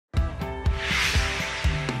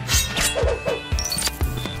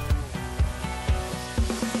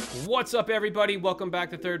What's up, everybody? Welcome back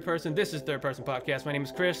to Third Person. This is Third Person Podcast. My name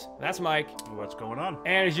is Kris. That's Mike. What's going on?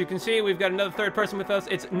 And as you can see, we've got another third person with us.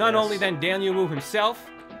 It's none only than Daniel Wu himself.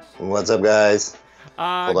 What's up, guys?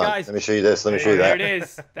 Hold on. Guys, let me show you this. Let me show you that. There it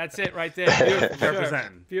is. That's it right there. Beautiful shirt.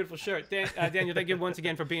 Representing. Beautiful shirt. Daniel, thank you once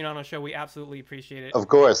again for being on our show. We absolutely appreciate it. Of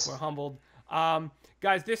course. We're humbled.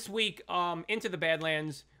 Guys, this week, Into the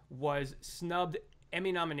Badlands was snubbed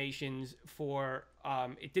Emmy nominations for...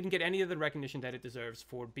 it didn't get any of the recognition that it deserves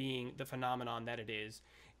for being the phenomenon that it is.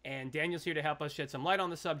 And Daniel's here to help us shed some light on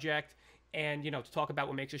the subject and, you know, to talk about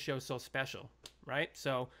what makes a show so special, right?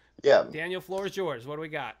 So, yeah. Daniel, floor is yours. What do we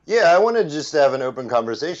got? Yeah, I want to just have an open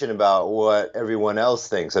conversation about what everyone else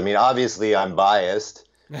thinks. I mean, obviously, I'm biased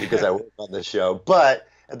because I work on the show. But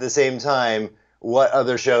at the same time, what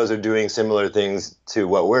other shows are doing similar things to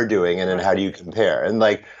what we're doing, and then how do you compare? And,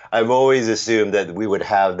 like, I've always assumed that we would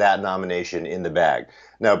have that nomination in the bag.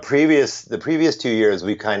 Now, the previous 2 years,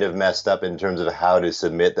 we kind of messed up in terms of how to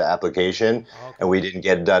submit the application, and we didn't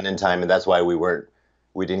get it done in time, and that's why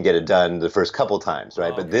we didn't get it done the first couple times,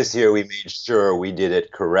 right? But this year, we made sure we did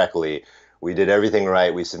it correctly. We did everything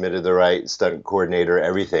right. We submitted the right stunt coordinator,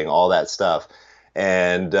 everything, all that stuff,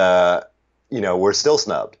 and you know, we're still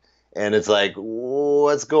snubbed. And it's like,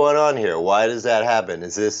 what's going on here? Why does that happen?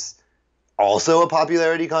 Is this also a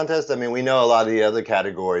popularity contest? I mean, we know a lot of the other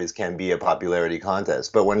categories can be a popularity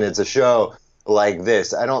contest, but when it's a show like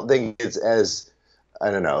this, I don't think it's as,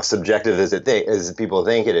 I don't know, subjective as people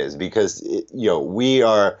think it is, because you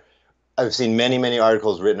know, I've seen many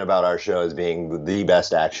articles written about our show as being the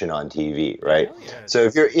best action on TV, right? Yeah. So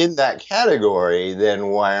if you're in that category, then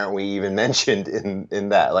why aren't we even mentioned in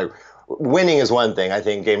that? Like, winning is one thing. I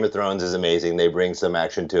think Game of Thrones is amazing. They bring some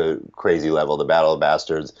action to a crazy level. The Battle of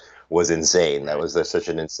Bastards was insane. That was such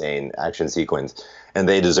an insane action sequence, and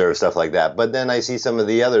they deserve stuff like that. But then I see some of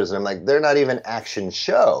the others, and I'm like, they're not even action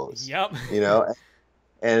shows. Yep. You know,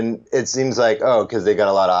 and it seems like, because they got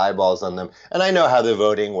a lot of eyeballs on them. And I know how the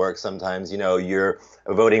voting works sometimes. You know, you're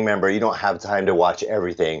a voting member. You don't have time to watch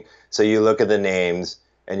everything, so you look at the names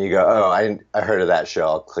and you go, I heard of that show.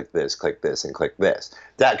 I'll click this, and click this.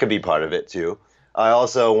 That could be part of it too. I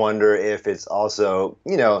also wonder if it's also,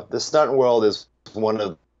 you know, the stunt world is one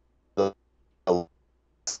of the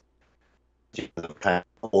kind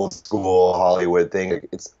of old school Hollywood thing.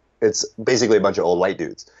 It's basically a bunch of old white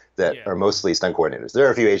dudes that are mostly stunt coordinators. There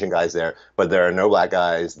are a few Asian guys there, but there are no black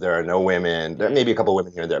guys. There are no women. There may be a couple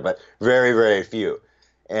women here and there, but very, very few.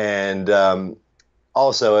 And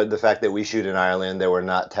also, the fact that we shoot in Ireland, that we're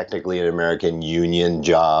not technically an American union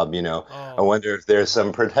job, you know. I wonder if there's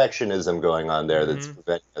some protectionism going on there that's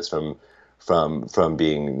preventing us from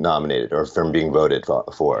being nominated or from being voted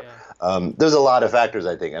for. Yeah. There's a lot of factors,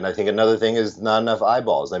 I think. And I think another thing is not enough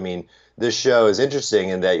eyeballs. I mean, this show is interesting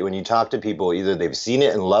in that when you talk to people, either they've seen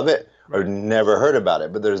it and love it or never heard about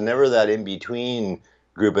it. But there's never that in-between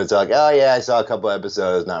group that's like, oh, yeah, I saw a couple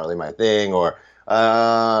episodes, not really my thing, or...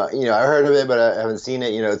 you know, I heard of it, but I haven't seen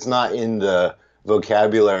it. You know, it's not in the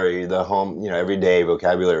vocabulary, the home, you know, everyday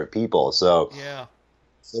vocabulary of people. So,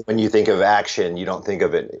 so when you think of action, you don't think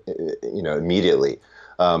of it, you know, immediately.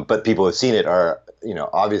 But people who've seen it are, you know,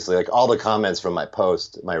 obviously, like all the comments from my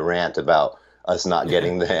post, my rant about us not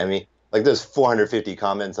getting the Emmy, like there's 450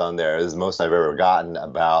 comments on there. Is the most I've ever gotten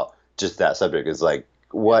about just that subject. It's like,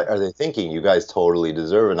 what are they thinking? You guys totally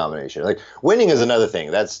deserve a nomination. Like, winning is another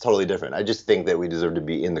thing. That's totally different. I just think that we deserve to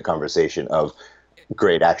be in the conversation of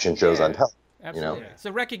great action shows on television. Absolutely. You know?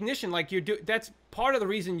 So recognition, like that's part of the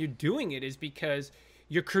reason you're doing it, is because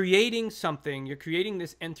you're creating something. You're creating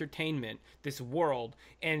this entertainment, this world,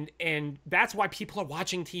 and that's why people are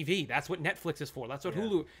watching TV. That's what Netflix is for. That's what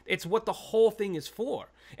Hulu. It's what the whole thing is for.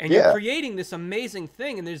 And you're creating this amazing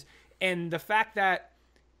thing. And the fact that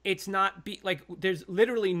it's not there's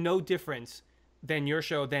literally no difference than your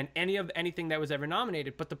show than anything that was ever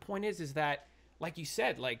nominated. But the point is that, like you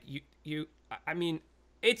said, like I mean,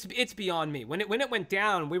 it's beyond me. When it went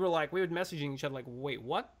down, we were messaging each other like, wait,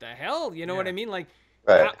 what the hell? You know what I mean? Like,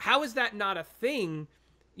 how is that not a thing?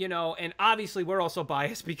 You know, and obviously we're also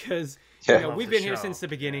biased because you know, we've been here since the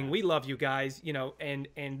beginning. We love you guys, you know, and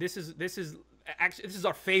this is actually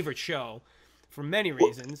our favorite show. For many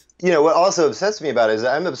reasons. You know, what also upsets me about it is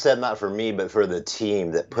I'm upset not for me, but for the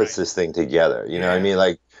team that puts this thing together. You know what I mean?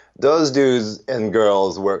 Like, those dudes and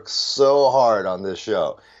girls work so hard on this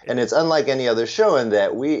show. And it's unlike any other show in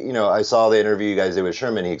that you know, I saw the interview you guys did with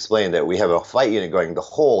Sherman. He explained that we have a fight unit going the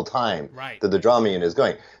whole time that the drama unit is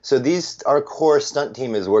going. So our core stunt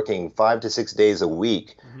team is working 5 to 6 days a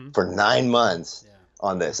week for 9 months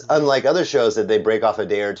on this. Unlike other shows that they break off a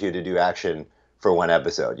day or two to do action for one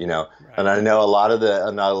episode, you know. Right. And I know a lot of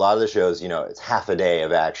the shows, you know, it's half a day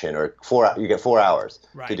of action, or you get 4 hours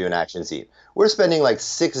to do an action scene. We're spending like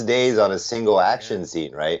 6 days on a single action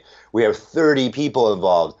scene, right? We have 30 people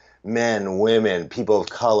involved, men, women, people of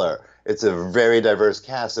color. It's a very diverse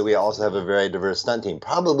cast. So we also have a very diverse stunt team,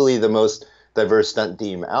 probably the most diverse stunt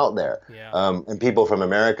team out there. And people from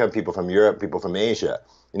America, people from Europe, people from Asia.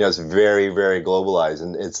 You know, it's very, very globalized,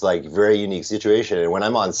 and it's like very unique situation. And when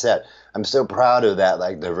I'm on set, I'm so proud of that,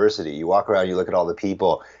 like, diversity. You walk around, you look at all the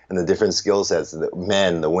people and the different skill sets, the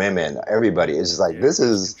men, the women, everybody. It's just like, this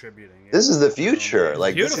is the future.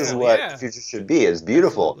 Like, this is what the future should be. It's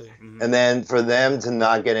beautiful. And then for them to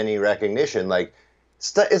not get any recognition, like,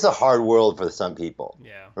 it's a hard world for some people,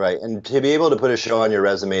 right? And to be able to put a show on your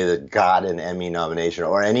resume that got an Emmy nomination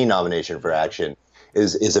or any nomination for action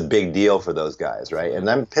is a big deal for those guys, right? And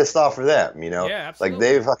I'm pissed off for them, you know? Like,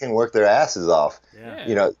 they fucking work their asses off,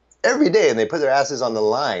 you know, every day, and they put their asses on the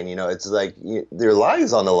line, you know? It's like their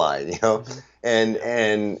lives on the line, you know? And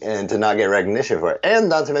to not get recognition for it. And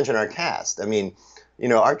not to mention our cast. I mean, you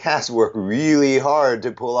know, our cast work really hard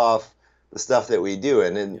to pull off the stuff that we do.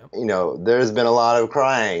 And you know, there's been a lot of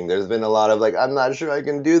crying. There's been a lot of, like, I'm not sure I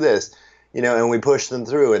can do this, you know, and we push them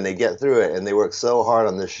through, and they get through it, and they work so hard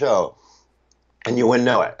on the show. And you wouldn't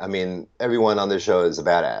know it. I mean, everyone on this show is a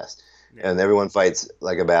badass, and everyone fights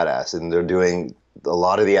like a badass, and a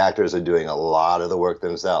lot of the actors are doing a lot of the work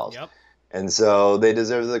themselves. And so they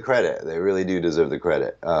deserve the credit. They really do deserve the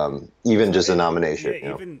credit. Even just a nomination.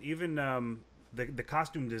 Yeah, you know? even the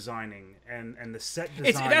costume designing and the set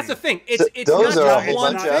designing. That's the thing. It's those not are a just whole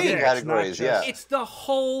one bunch of other thing. categories. It's the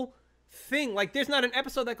whole thing. Like, there's not an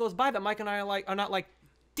episode that goes by that Mike and I are not like,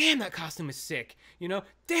 damn, that costume is sick. You know,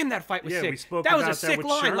 damn, that fight was sick. That was a sick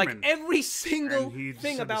line. Sherman. Like, every single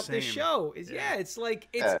thing about this show is it's like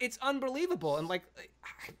it's unbelievable. And like,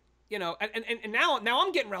 you know, and now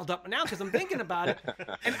I'm getting riled up now because I'm thinking about it.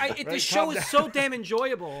 And this show is so damn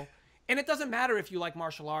enjoyable. And it doesn't matter if you like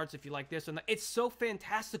martial arts, if you like this or that. It's so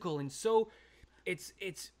fantastical and so it's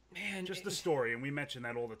man, just the story, and we mention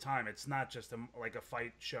that all the time. It's not just like a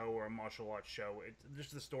fight show or a martial arts show.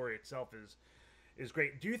 Just the story itself is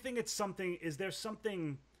great. Do you think it's something? Is there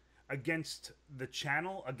something against the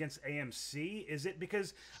channel, against AMC? Is it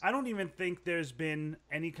because I don't even think there's been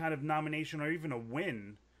any kind of nomination or even a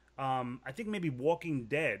win. I think maybe Walking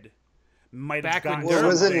Dead might have gotten. Well,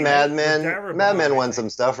 wasn't Mad Men? Mad Men won some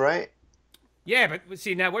stuff, right? Yeah, but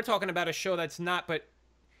see, now we're talking about a show that's not. But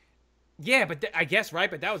yeah, but I guess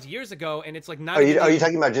right. But that was years ago, and it's like not. Are you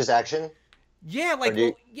talking about just action? Yeah, like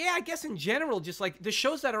yeah, I guess in general, just like the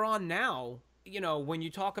shows that are on now. You know, when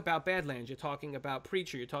you talk about Badlands, you're talking about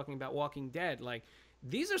Preacher, you're talking about Walking Dead. Like,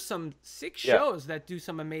 these are some sick shows that do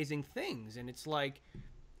some amazing things, and it's like,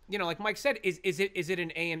 you know, like Mike said, is it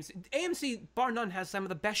an AMC? AMC, bar none, has some of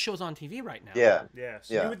the best shows on TV right now.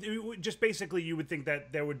 So you would just basically you would think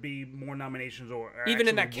that there would be more nominations or even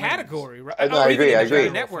in that category, right? I agree. I agree.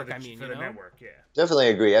 Network, for the network, Definitely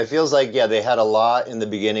agree. It feels like they had a lot in the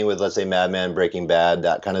beginning with, let's say, Mad Men, Breaking Bad,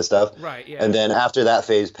 that kind of stuff. Right. Yeah. And then after that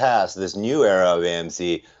phase passed, this new era of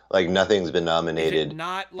AMC, like, nothing's been nominated. Is it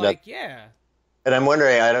not like And I'm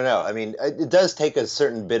wondering, I don't know. I mean, it does take a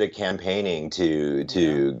certain bit of campaigning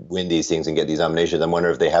to win these things and get these nominations. I'm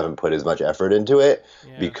wondering if they haven't put as much effort into it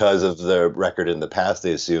because of the record in the past.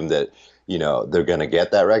 They assume that, you know, they're going to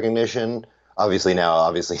get that recognition. Obviously,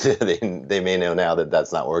 they may know now that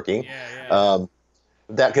that's not working.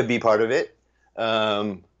 That could be part of it.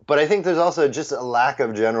 But I think there's also just a lack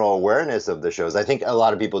of general awareness of the shows. I think a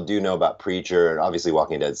lot of people do know about Preacher and obviously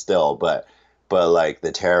Walking Dead still, but like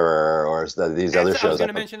The Terror or these other shows. I was going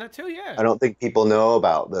to mention that too, I don't think people know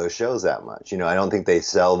about those shows that much. You know, I don't think they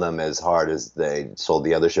sell them as hard as they sold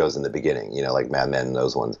the other shows in the beginning, you know, like Mad Men and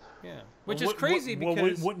those ones. Yeah, which is crazy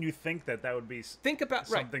because... wouldn't you think that would be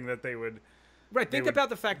something that they would... Right, think about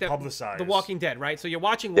the fact that publicize. The Walking Dead, right? So you're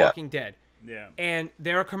watching Walking Dead. Yeah. And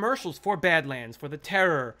there are commercials for Badlands, for The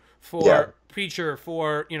Terror, for Preacher,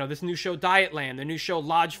 for, you know, this new show Dietland, the new show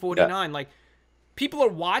Lodge 49, like... People are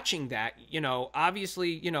watching that, you know, obviously,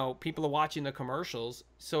 you know, people are watching the commercials.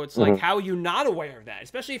 So it's like, how are you not aware of that?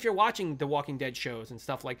 Especially if you're watching the Walking Dead shows and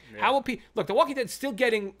stuff like, how will people, look, the Walking Dead's still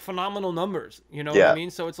getting phenomenal numbers, you know what I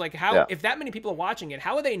mean? So it's like, how, if that many people are watching it,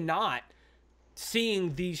 how are they not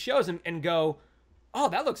seeing these shows and go, oh,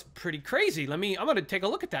 that looks pretty crazy. I'm going to take a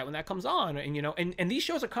look at that when that comes on. And, you know, and these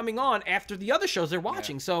shows are coming on after the other shows they're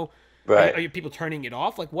watching. So, Right. Are you people turning it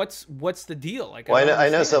off? Like, what's the deal? Like, Well, don't I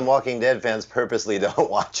know some understand. Walking Dead fans purposely don't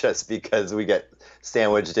watch us because we get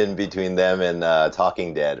sandwiched in between them and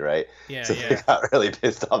Talking Dead, right? Yeah, So they yeah. got really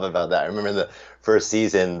pissed off about that. I remember in the first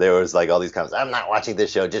season there was like all these comments. I'm not watching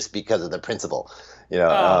this show just because of the principal, you know.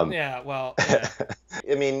 Oh, yeah. Well, yeah.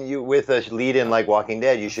 I mean, you with a lead in like Walking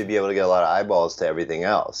Dead, you should be able to get a lot of eyeballs to everything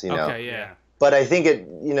else, you know. Okay, yeah. Yeah. But I think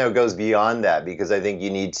it, goes beyond that because I think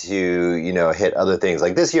you need to, hit other things.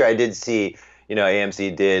 Like this year, I did see,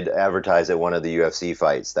 AMC did advertise at one of the UFC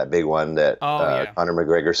fights, that big one that Oh, yeah. Conor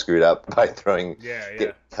McGregor screwed up by throwing,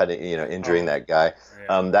 Yeah. cutting, injuring Oh, that guy.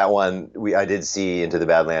 yeah. That one I did see Into the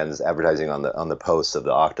Badlands advertising on the posts of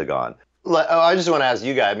the Octagon. I just want to ask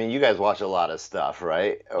you guys. I mean, you guys watch a lot of stuff,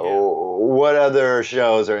 right? What other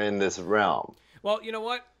shows are in this realm? Well, you know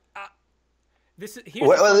what? Here's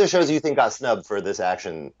What the fun- other shows do you think got snubbed for this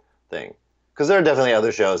action thing? Because there are definitely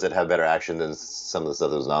other shows that have better action than some of the stuff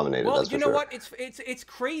that was nominated. Well, That's for you know sure. what? It's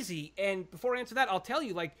crazy. And before I answer that, I'll tell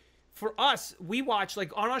you, like, for us, we watch,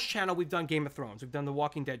 like, on our channel, we've done Game of Thrones, we've done the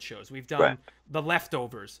Walking Dead shows, we've done Right. The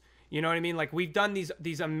Leftovers. You know what I mean? Like, we've done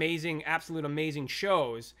these amazing, absolute amazing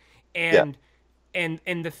shows. And and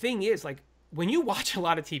the thing is, like, when you watch a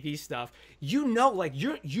lot of TV stuff, like,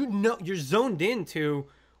 you're zoned into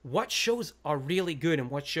what shows are really good and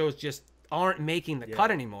what shows just aren't making the cut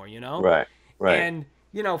anymore, you know? Right. And,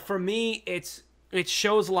 for me, it's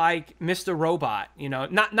shows like Mr. Robot,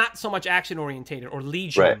 not so much action orientated, or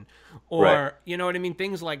Legion, Right. or, Right. you know what I mean?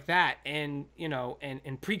 Things like that. And,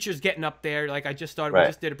 and Preacher's getting up there. Like, we Right.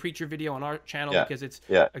 just did a Preacher video on our channel because it's,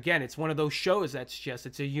 Yeah. again, it's one of those shows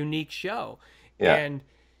it's a unique show. Yeah. And,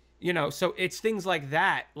 so it's things like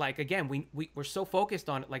that. Like, again, we're so focused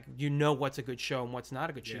on it. Like, what's a good show and what's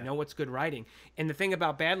not a good show. What's good writing. And the thing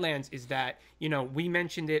about Badlands is that, we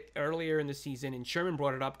mentioned it earlier in the season, and Sherman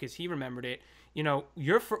brought it up because he remembered it.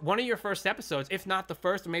 One of your first episodes, if not the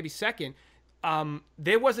first or maybe second,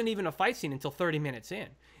 there wasn't even a fight scene until 30 minutes in.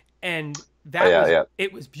 And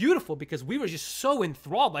it was beautiful because we were just so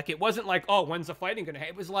enthralled. Like, it wasn't like, oh, when's the fighting going to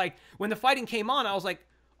happen? It was like, when the fighting came on, I was like,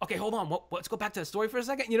 okay, hold on. Let's go back to the story for a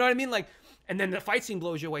second. You know what I mean? Like, and then the fight scene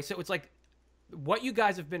blows you away. So it's like what you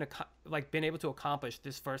guys have been able to accomplish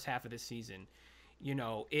this first half of this season.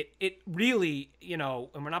 It really,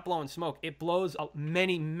 and we're not blowing smoke. It blows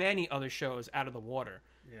many other shows out of the water.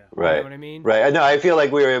 Yeah. Right. You know what I mean? Right. No, I feel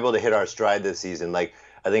like we were able to hit our stride this season. Like,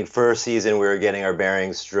 I think first season we were getting our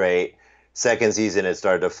bearings straight. Second season it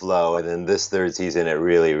started to flow, and then this third season it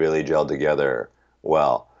really, really gelled together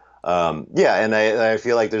well. And I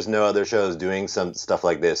feel like there's no other shows doing some stuff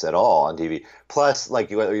like this at all on TV. Plus,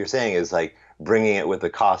 like what you're saying is like bringing it with the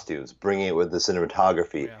costumes, bringing it with the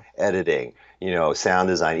cinematography, editing, sound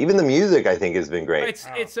design, even the music. I think has been great.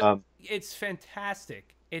 It's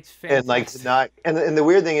fantastic. It's fantastic. And like and the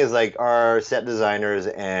weird thing is like our set designers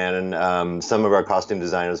and some of our costume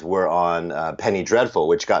designers were on Penny Dreadful,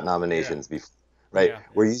 which got nominations before. Right. Yeah.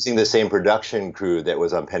 We're using the same production crew that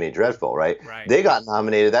was on Penny Dreadful, right? Right. They got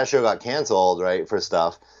nominated. That show got canceled, right, for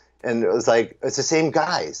stuff. And it was like, it's the same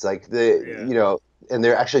guys. Like, and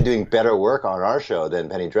they're actually doing better work on our show than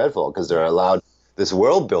Penny Dreadful because they're allowed this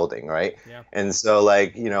world building, right? Yeah. And so,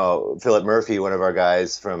 like, Philip Murphy, one of our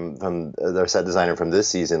guys from their set designer from this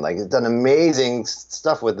season, like, has done amazing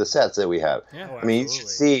stuff with the sets that we have. Yeah. Oh, I mean, you should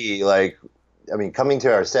see, like, coming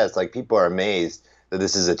to our sets, like, people are amazed that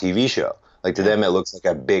this is a TV show. Like, to them, it looks like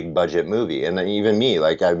a big budget movie. And then even me,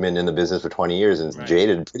 like, I've been in the business for 20 years and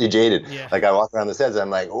pretty jaded. Yeah. Like, I walk around the sets and I'm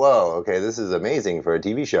like, whoa, okay, this is amazing for a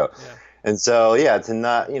TV show. Yeah. And so, to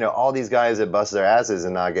not, all these guys that bust their asses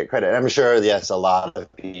and not get credit. I'm sure, yes, a lot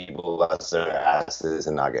of people bust their asses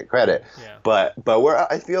and not get credit. Yeah. But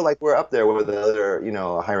I feel like we're up there with the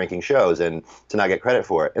other, high-ranking shows and to not get credit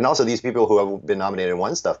for it. And also these people who have been nominated and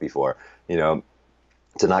won stuff before,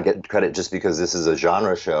 to not get credit just because this is a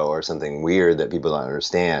genre show or something weird that people don't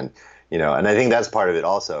understand, and I think that's part of it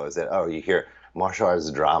also is that, oh, you hear martial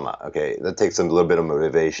arts drama. Okay, that takes a little bit of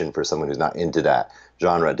motivation for someone who's not into that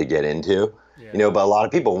genre to get into, but a lot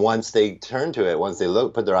of people, once they turn to it, once they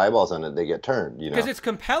put their eyeballs on it, they get turned, Because it's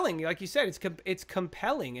compelling. Like you said, it's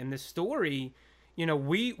compelling. And the story,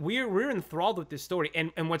 we're enthralled with this story.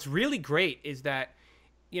 And what's really great is that,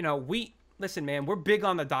 listen, man, we're big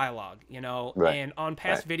on the dialogue, Right. and on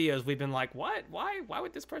past videos, we've been like, what? Why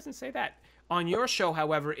would this person say that? On your show,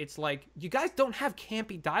 however, it's like, you guys don't have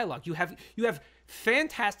campy dialogue. You have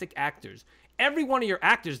fantastic actors. Every one of your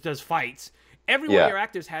actors does fights. Every one of your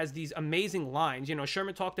actors has these amazing lines.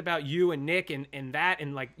 Sherman talked about you and Nick and that,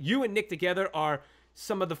 and like you and Nick together are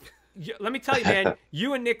some of the let me tell you, man,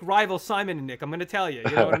 you and Nick rival Simon and Nick. I'm going to tell you.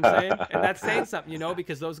 You know what I'm saying? And that's saying something, you know,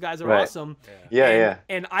 because those guys are awesome. Yeah.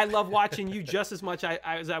 And I love watching you just as much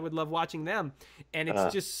as I would love watching them. And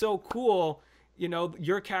it's just so cool, you know,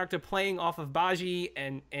 your character playing off of Baji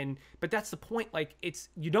but that's the point. Like,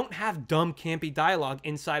 you don't have dumb, campy dialogue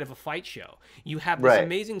inside of a fight show. You have this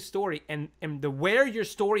amazing story, and where your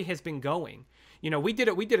story has been going. You know, we did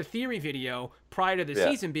a theory video prior to the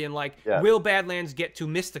season being like, will Badlands get too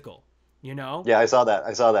mystical? You know? Yeah, I saw that.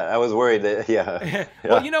 I was worried that,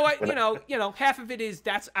 Well, you know what? You know, half of it is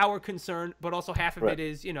that's our concern, but also half of it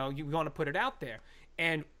is, you know, you want to put it out there.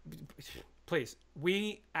 And please,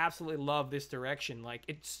 we absolutely love this direction. Like,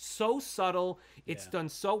 it's so subtle. It's done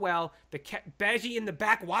so well. The Baji in the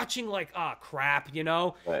back watching like, oh, crap, you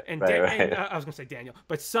know? And I was going to say Daniel.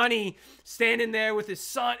 But Sonny standing there with his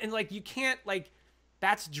son. And, like, you can't, like,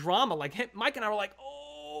 that's drama. Like, Mike and I were like,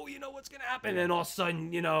 oh, you know what's going to happen? And all of a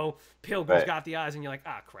sudden, you know, Pilgrim's got the eyes. And you're like,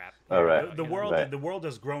 ah, crap. All right. The world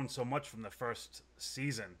has grown so much from the first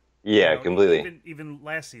season. Yeah, you know, completely. Even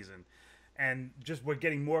last season. And just we're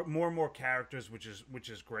getting more and more characters, which is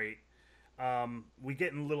great. We're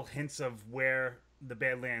getting little hints of where the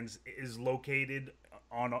Badlands is located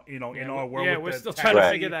on, you know, in our world. Yeah, we're still trying to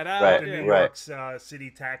figure that out. The New York's city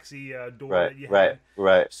taxi door that you have.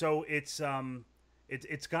 Right. So it's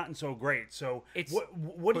gotten so great. So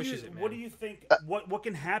what do you think? What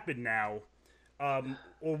can happen now?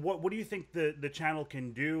 Or what do you think the channel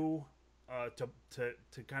can do? To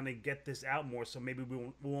kind of get this out more, so maybe we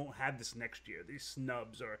won't have this next year, these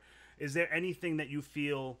snubs, or is there anything that you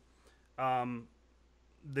feel the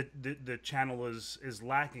channel is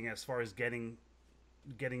lacking as far as getting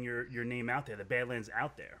your name out there, the Badlands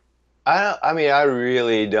out there? I mean, I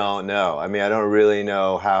really don't know. I mean, I don't really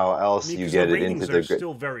know how else you get it into the. Ratings are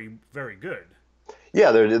still very, very good.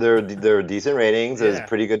 Yeah, they're decent ratings. There's a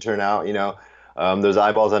pretty good turnout, you know. There's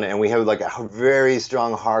eyeballs on it, and we have like a very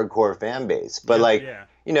strong hardcore fan base. But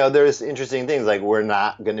you know, there's interesting things like we're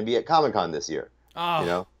not going to be at Comic-Con this year. You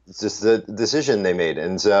know, it's just the decision they made,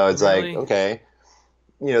 and so it's like, okay,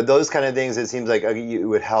 you know, those kind of things. It seems like it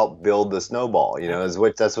would help build the snowball. You know,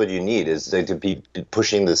 that's what you need is to be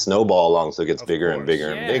pushing the snowball along so it gets bigger and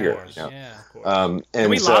bigger and bigger. You know? And can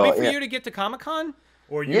we so, lobby for you to get to Comic-Con?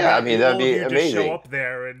 Or I mean, that'd be amazing. Just show up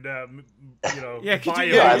there and you know,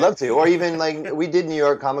 I'd love to. Or even like we did New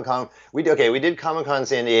York Comic-Con. We did Comic-Con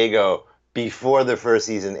San Diego before the first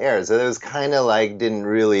season aired, so it was kind of like didn't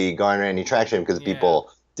really garner any traction because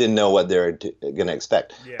people didn't know what they're going to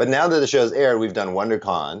expect. But now that the show's aired, we've done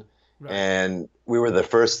WonderCon, and we were the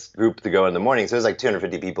first group to go in the morning, so there's like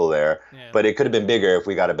 250 people there. But it could have been bigger if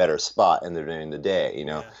we got a better spot during the day, you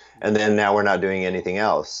know. And then now we're not doing anything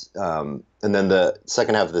else. And then the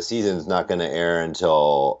second half of the season is not going to air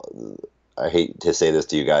until, I hate to say this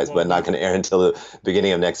to you guys, but not going to air until the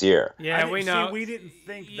beginning of next year. Yeah, we know. See, we didn't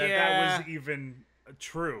think that was even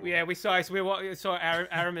true. Yeah, we saw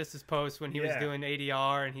Aramis's post when he was doing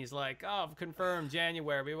ADR, and he's like, "Oh, confirmed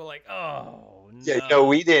January." We were like, "Oh no." Yeah, no,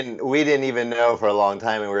 we didn't even know for a long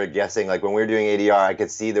time, and we were guessing. Like when we were doing ADR, I could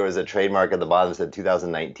see there was a trademark at the bottom that said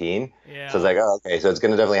 2019. Yeah. So I was like, "Oh, okay, so it's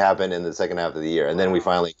going to definitely happen in the second half of the year." And then we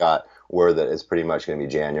finally got word that it's pretty much going to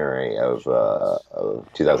be January of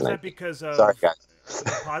 2019. Was that because sorry, guys.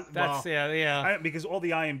 That's because all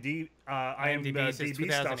the IMDb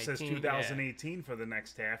stuff says 2018 for the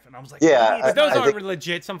next half, and I was like, but those aren't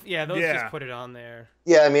legit. Those just put it on there.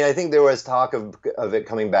 Yeah, I mean, I think there was talk of it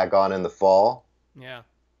coming back on in the fall. Yeah,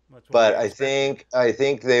 but I think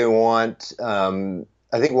they want.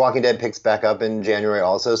 I think Walking Dead picks back up in January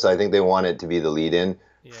also, so I think they want it to be the lead-in.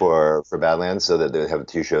 For Badlands, so that they have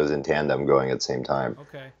two shows in tandem going at the same time.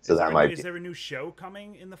 Okay. So is there a new show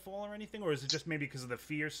coming in the fall or anything, or is it just maybe because of the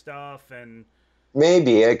Fear stuff and?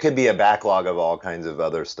 Maybe it could be a backlog of all kinds of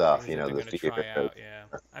other stuff. You know, the Fear. Try out,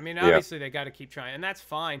 I mean, obviously they got to keep trying, and that's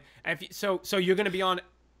fine. So you're going to be on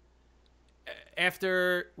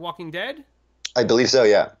after Walking Dead? I believe so.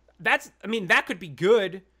 Yeah. That could be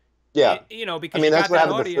good. Yeah. You know, because that's what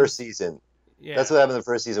happened the first season. Yeah. That's what happened the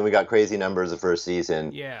first season. We got crazy numbers the first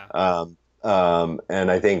season. Yeah.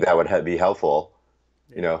 And I think that would be helpful,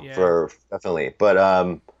 you know, for definitely.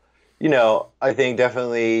 But, you know, I think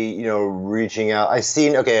definitely, you know, reaching out. On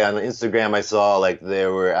Instagram, I saw like they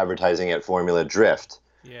were advertising at Formula Drift.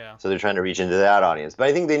 Yeah. So they're trying to reach into that audience. But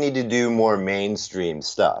I think they need to do more mainstream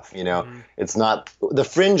stuff, you know. It's not – the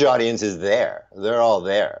fringe audience is there. They're all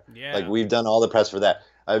there. Yeah. Like we've done all the press for that.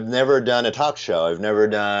 I've never done a talk show. I've never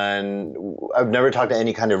talked to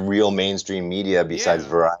any kind of real mainstream media besides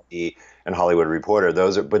Variety and Hollywood Reporter.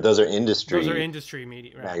 Those are industry. Those are industry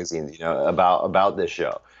media magazines, you know, about this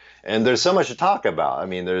show. And there's so much to talk about. I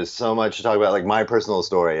mean, there's so much to talk about, like my personal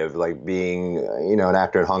story of like being, an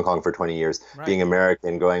actor in Hong Kong for 20 years, being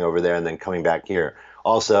American, going over there and then coming back here.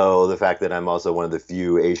 Also, the fact that I'm also one of the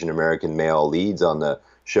few Asian American male leads on the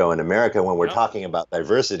show in America when we're talking about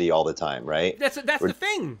diversity all the time, right? That's the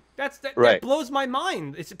thing. That blows my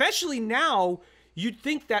mind, especially now. You'd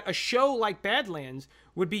think that a show like Badlands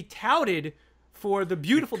would be touted for the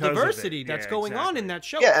beautiful diversity that's going on in that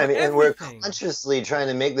show. Yeah, I mean, and we're consciously trying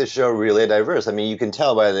to make the show really diverse. I mean, you can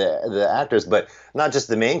tell by the actors, but not just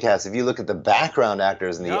the main cast. If you look at the background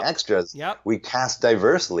actors and the extras, we cast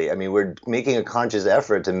diversely. I mean, we're making a conscious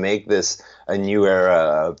effort to make this a new era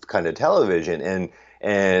of kind of television,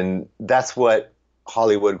 and that's what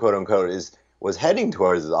Hollywood, quote unquote, was heading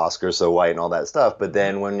towards, the Oscars so white and all that stuff. But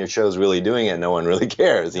then when your show's really doing it, no one really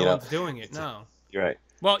cares. No one's doing it. No. You're right.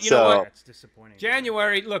 Well, you know what? That's disappointing.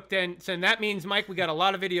 January, look, so that means, Mike, we got a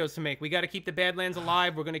lot of videos to make. We got to keep the Badlands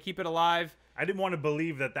alive. We're going to keep it alive. I didn't want to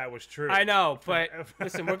believe that was true. I know, but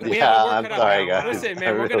listen, we have to work it sorry, out. Guys. Listen,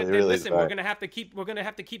 man, we're gonna have to keep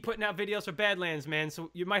putting out videos for Badlands, man.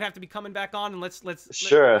 So you might have to be coming back on, and let's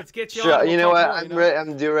get you on. You know what? I'm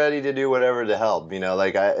ready to do whatever to help.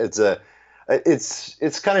 Like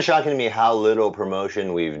it's kind of shocking to me how little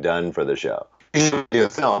promotion we've done for the show. You do a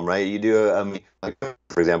film, right? You do like,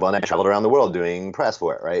 for example, and I traveled around the world doing press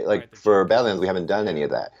for it, right? Like for Badlands, we haven't done any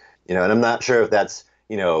of that, and I'm not sure if that's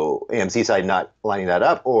AMC side not lining that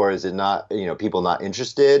up, or is it not people not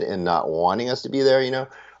interested and not wanting us to be there?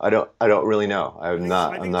 I don't really know. I'm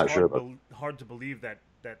not sure about. Hard to believe that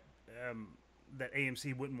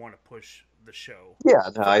AMC wouldn't want to push the show. Yeah,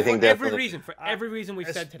 no, I think every reason we've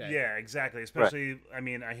said today. Yeah, exactly. Especially, I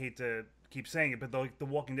mean, I hate to keep saying it, but The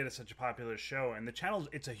Walking Dead is such a popular show, and the channel,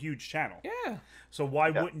 it's a huge channel. Yeah. So why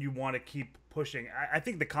wouldn't you want to keep pushing? I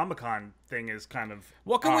think the Comic-Con thing is kind of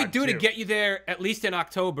what can we do to get you there at least in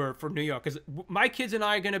October for New York? Because my kids and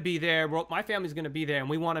I are going to be there. My family's going to be there, and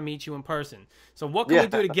we want to meet you in person. So what can we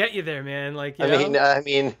do to get you there, man? Like, I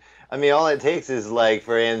mean, all it takes is like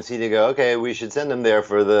for AMC to go, okay, we should send them there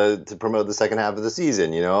to promote the second half of the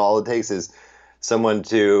season. All it takes is someone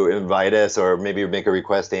to invite us, or maybe make a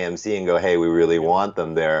request to AMC and go, hey, we really want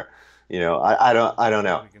them there. I don't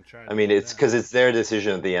know. I mean, it's because it's their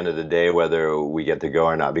decision at the end of the day whether we get to go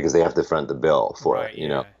or not, because they have to front the bill for it.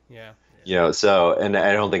 So, and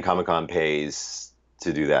I don't think Comic-Con pays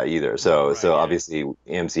to do that either. So obviously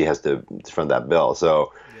AMC has to front that bill.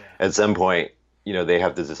 So at some point, they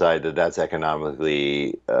have to decide that that's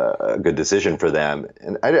economically a good decision for them.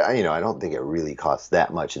 And I don't think it really costs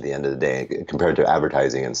that much at the end of the day compared to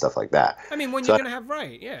advertising and stuff like that. I mean, when you're going to have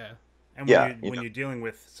And when you're dealing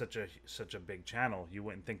with such a big channel, you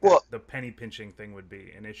wouldn't think that the penny pinching thing would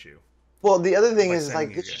be an issue. Well, the other thing is,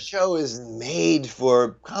 like, this show is made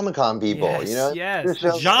for Comic-Con people. Yes,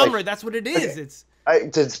 the genre. That's what it is.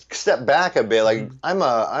 To step back a bit, like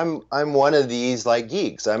I'm one of these like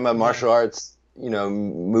geeks. I'm a martial arts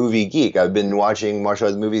movie geek. I've been watching martial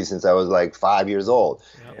arts movies since I was like 5 years old.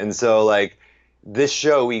 And so like this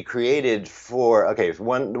show we created for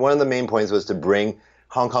one of the main points was to bring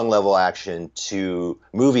Hong Kong level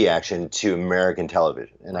movie action to American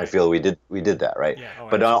television, and I feel we did that, right?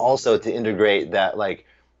 But also to integrate that like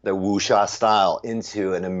the wuxia style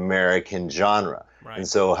into an American genre. And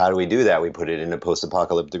so how do we do that? We put it in a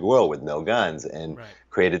post-apocalyptic world with no guns and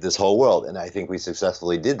created this whole world. And I think we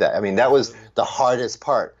successfully did that. I mean, that was the hardest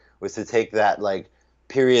part, was to take that like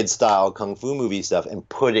period style kung fu movie stuff and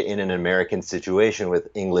put it in an American situation with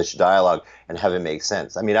English dialogue and have it make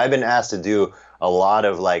sense. I mean, I've been asked to do a lot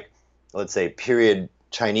of like, let's say, period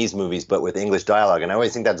Chinese movies, but with English dialogue. And I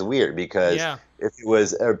always think that's weird, because if it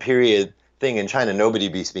was a period thing in China,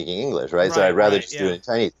 nobody'd be speaking English, right? So I'd rather just do it in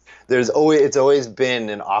Chinese. It's always been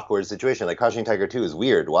an awkward situation. Like Crouching Tiger 2 is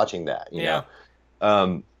weird watching that, you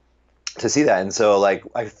know, to see that. And so like,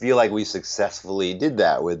 I feel like we successfully did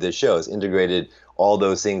that with this show. It's integrated all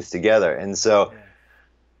those things together. And so,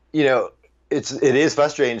 it is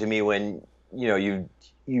frustrating to me when,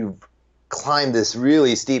 you've climbed this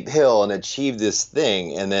really steep hill and achieved this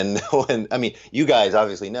thing. And then you guys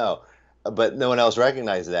obviously know, but no one else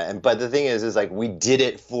recognizes that. But the thing is like, we did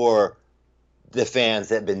it for the fans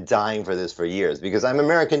that have been dying for this for years, because I'm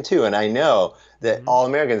American too, and I know that all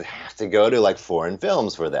Americans have to go to like foreign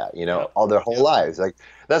films for that, all their whole lives. Like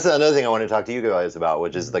that's another thing I want to talk to you guys about,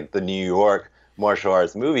 which is like the New York martial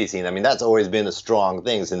arts movie scene. I mean, that's always been a strong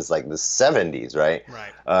thing since like the 70s, right?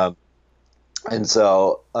 And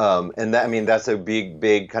so, that's a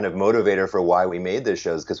big kind of motivator for why we made this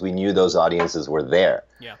shows, because we knew those audiences were there.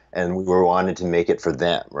 And we wanted to make it for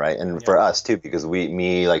them, right? And for us too, because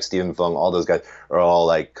me, like Stephen Fung, all those guys are all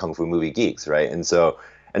like kung fu movie geeks, right? And so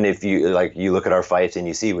And if you like, you look at our fights and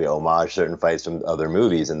you see we homage certain fights from other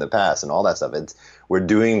movies in the past and all that stuff. We're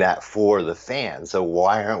doing that for the fans. So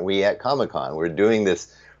why aren't we at Comic-Con? We're doing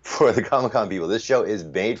this for the Comic-Con people. This show is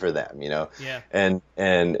made for them, you know. Yeah. And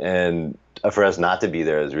for us not to be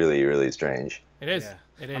there is really, really strange. It is. Yeah.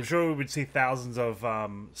 It is. I'm sure we would see thousands of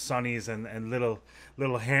Sonnies and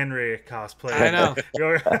little Henry cosplay. I know.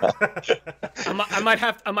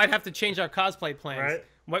 I might have to change our cosplay plans.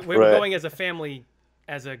 Right. We're going as a family,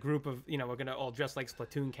 as a group of, you know, we're gonna all dress like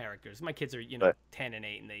Splatoon characters. My kids are, you know, 10 and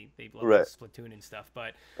 8, and they love Splatoon and stuff.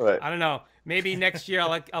 But I don't know. Maybe next year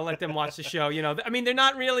I'll let them watch the show. You know, I mean, they're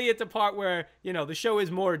not really at the part where, you know, the show is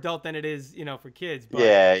more adult than it is, you know, for kids. But,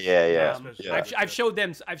 yeah. I've showed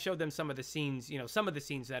them some of the scenes. You know, some of the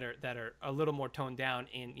scenes that are a little more toned down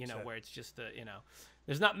in, you know, where it's just you know.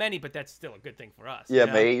 There's not many, but that's still a good thing for us. Yeah, you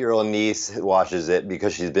know? my 8-year-old niece watches it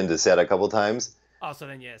because she's been to set a couple times. Oh, so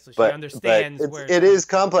then so she understands where it is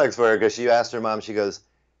complex for her because she asked her mom. She goes,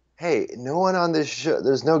 "Hey, no one on this show.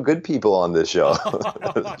 There's no good people on this show,"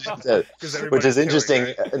 which is interesting.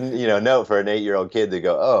 Right? You know, note for an 8-year-old kid to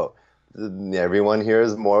go, "Oh, everyone here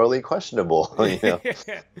is morally questionable." You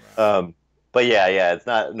know. But yeah, it's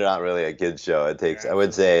not really a kids show. It takes, I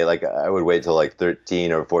would say, like I would wait till like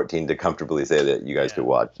 13 or 14 to comfortably say that you guys could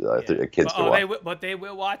watch, kids could watch. But they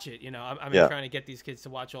will watch it, you know. I'm trying to get these kids to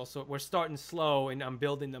watch also. We're starting slow, and I'm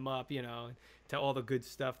building them up, you know, to all the good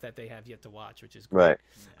stuff that they have yet to watch, which is great.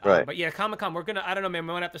 Right. But yeah, Comic-Con, I don't know, man,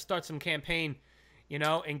 we might have to start some campaign, you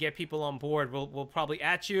know, and get people on board. We'll probably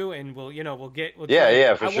at you, and we'll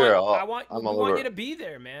yeah, for sure. We want you to be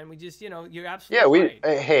there, man. We just, you know, you're absolutely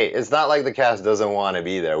right. Hey, it's not like the cast doesn't want to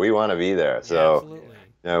be there. We want to be there. So, absolutely.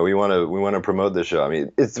 You know, we want to promote the show. I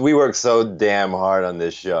mean, we work so damn hard on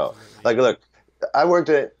this show. Absolutely. Like, look, I worked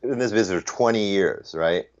in this business for 20 years,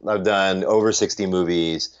 right? I've done over 60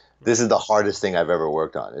 movies. This is the hardest thing I've ever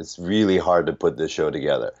worked on. It's really hard to put this show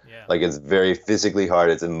together. Yeah. Like, it's very physically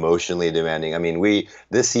hard. It's emotionally demanding. I mean,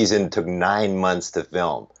 this season took 9 months to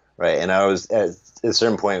film, right? And I was at a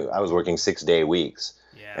certain point, I was working 6-day weeks.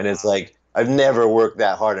 Yeah. And it's like, I've never worked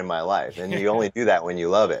that hard in my life. And you only do that when you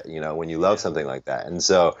love it, you know, when you love something like that. And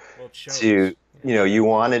so you know, you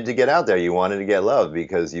wanted to get out there, you wanted to get loved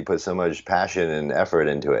because you put so much passion and effort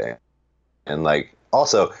into it. And like,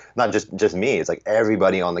 also, not just me, it's like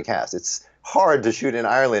everybody on the cast. It's hard to shoot in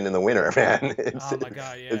Ireland in the winter, man. Oh my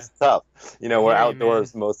God, yeah. It's tough. You know, we're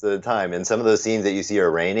outdoors most of the time. And some of those scenes that you see are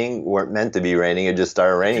raining weren't meant to be raining. It just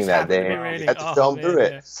started raining that day. You had to film through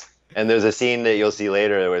it. Yeah. And there's a scene that you'll see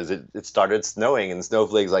later where it started snowing and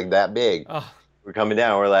snowflakes like that big. Oh. We're coming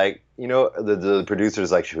down. We're like, you know, the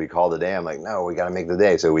producer's like, should we call the day? I'm like, no, we got to make the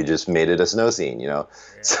day. So we just made it a snow scene, you know.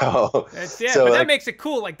 Yeah. So but like, that makes it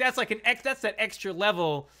cool. Like that's like that's that extra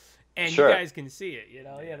level, and you guys can see it, you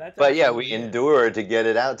know. Yeah, that's. But yeah, we endure to get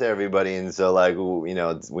it out to everybody, and so like, you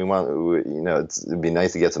know, it'd be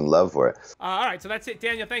nice to get some love for it. All right, so that's it,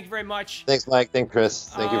 Daniel. Thank you very much. Thanks, Mike. Thanks, Kris.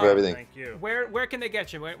 Thank you for everything. Thank you. Where can they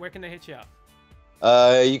get you? Where can they hit you up?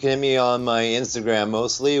 You can hit me on my Instagram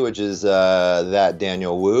mostly, which is that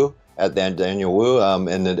Daniel Wu at that Daniel Wu,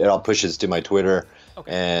 and then it all pushes to my Twitter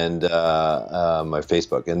and my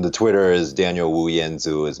Facebook. And the Twitter is Daniel Wu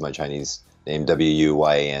Yanzu is my Chinese name,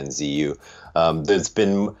 Wyanzu. There's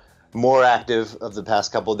been more active of the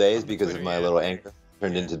past couple days because of my little anchor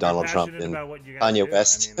turned into Donald Trump and Kanye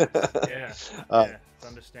West. I mean, it's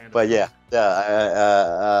understandable.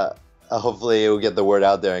 But hopefully it will get the word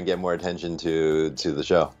out there and get more attention to the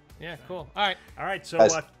show. Yeah, cool. All right.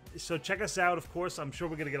 So check us out, of course. I'm sure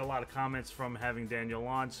we're going to get a lot of comments from having Daniel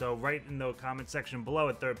on. So write in the comment section below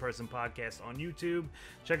at Third Person Podcast on YouTube.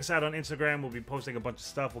 Check us out on Instagram. We'll be posting a bunch of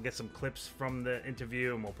stuff. We'll get some clips from the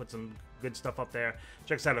interview, and we'll put some good stuff up there.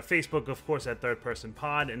 Check us out at Facebook, of course, at Third Person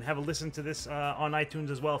Pod, and have a listen to this on iTunes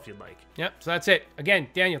as well if you'd like. Yep, so that's it. Again,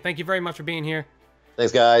 Daniel, thank you very much for being here.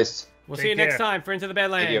 Thanks, guys. We'll see you next time for Into the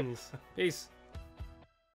Badlands. Peace.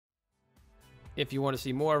 If you want to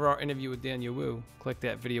see more of our interview with Daniel Wu, click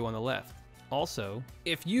that video on the left. Also,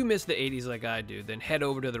 if you miss the 80s like I do, then head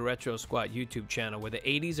over to the Retro Squad YouTube channel where the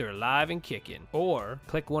 80s are alive and kicking. Or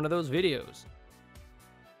click one of those videos.